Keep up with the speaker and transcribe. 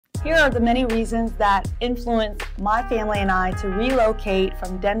Here are the many reasons that influenced my family and I to relocate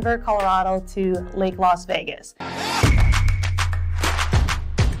from Denver, Colorado to Lake Las Vegas.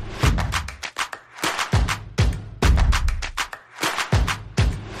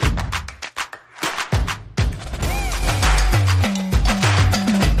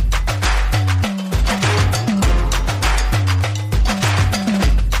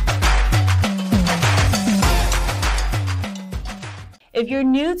 If you're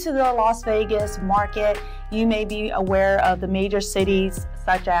new to the Las Vegas market, you may be aware of the major cities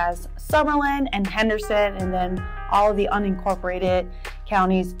such as Summerlin and Henderson, and then all of the unincorporated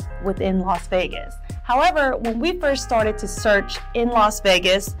counties within Las Vegas. However, when we first started to search in Las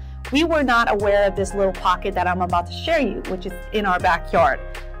Vegas, we were not aware of this little pocket that I'm about to share you, which is in our backyard,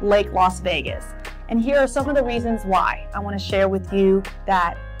 Lake Las Vegas. And here are some of the reasons why I want to share with you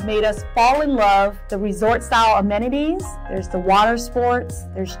that made us fall in love. The resort style amenities, there's the water sports,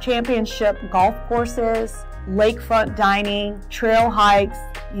 there's championship golf courses, lakefront dining, trail hikes.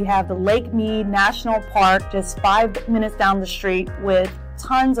 You have the Lake Mead National Park just 5 minutes down the street with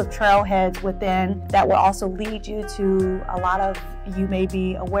tons of trailheads within that will also lead you to a lot of, you may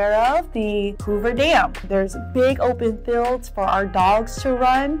be aware of, the Hoover Dam. There's big open fields for our dogs to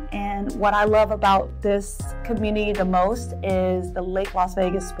run, and what I love about this community the most is the Lake Las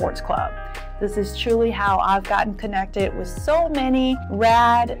Vegas Sports Club. This is truly how I've gotten connected with so many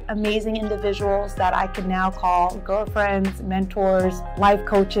rad, amazing individuals that I can now call girlfriends, mentors, life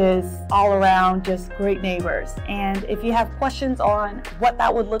coaches, all around just great neighbors. And if you have questions on what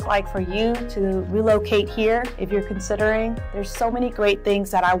that would look like for you to relocate here, if you're considering, there's so many great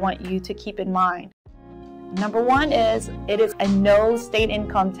things that I want you to keep in mind. Number one is it is a no state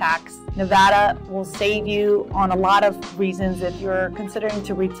income tax. Nevada will save you on a lot of reasons. If you're considering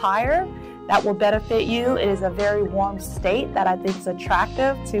to retire, that will benefit you. It is a very warm state that I think is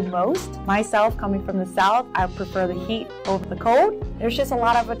attractive to most. Myself, coming from the South, I prefer the heat over the cold. There's just a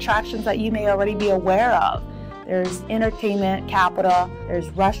lot of attractions that you may already be aware of. There's entertainment capital, there's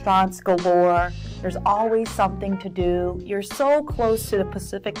restaurants galore, there's always something to do. You're so close to the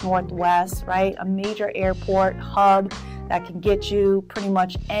Pacific Northwest, right? A major airport hub that can get you pretty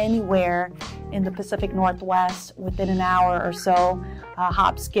much anywhere in the Pacific Northwest within an hour or so.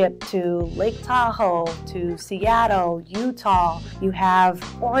 Hop skip to Lake Tahoe, to Seattle, Utah. You have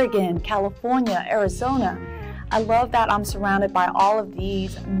Oregon, California, Arizona. I love that I'm surrounded by all of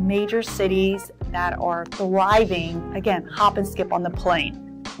these major cities that are thriving. Again, hop and skip on the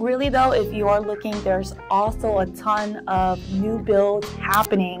plane. Really though, if you are looking, there's also a ton of new builds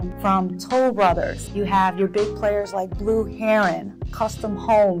happening from Toll Brothers. You have your big players like Blue Heron, custom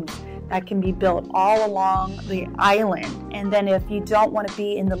homes that can be built all along the island. And then if you don't want to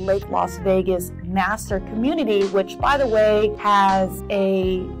be in the Lake Las Vegas master community, which by the way has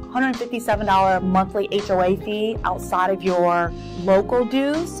a $157 monthly HOA fee outside of your local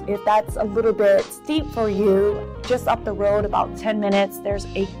dues. If that's a little bit steep for you, just up the road about 10 minutes, there's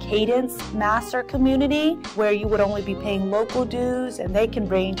a Cadence master community where you would only be paying local dues, and they can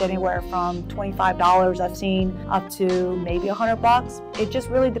range anywhere from $25 I've seen up to maybe $100. It just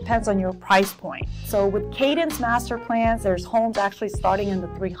really depends on your price point. So with Cadence master plans, there's homes actually starting in the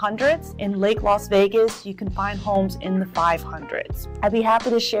 300s. In Lake Las Vegas, you can find homes in the 500s. I'd be happy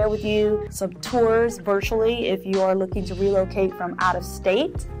to share with you some tours virtually if you are looking to relocate from out of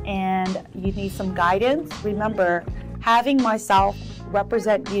state and you need some guidance. Remember, having myself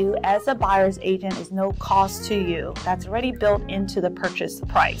represent you as a buyer's agent is no cost to you. That's already built into the purchase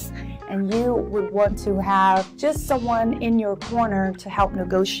price. And you would want to have just someone in your corner to help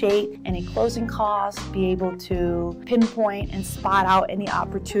negotiate any closing costs, be able to pinpoint and spot out any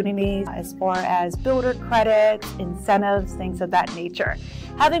opportunities as far as builder credits, incentives, things of that nature.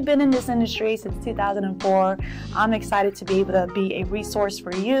 Having been in this industry since 2004, I'm excited to be able to be a resource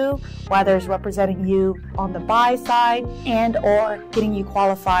for you, whether it's representing you on the buy side and or getting you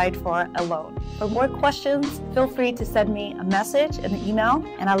qualified for a loan. For more questions, feel free to send me a message, an email,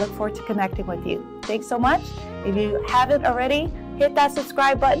 and I look forward to connecting with you. Thanks so much. If you haven't already, hit that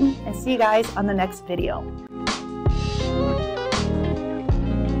subscribe button and see you guys on the next video.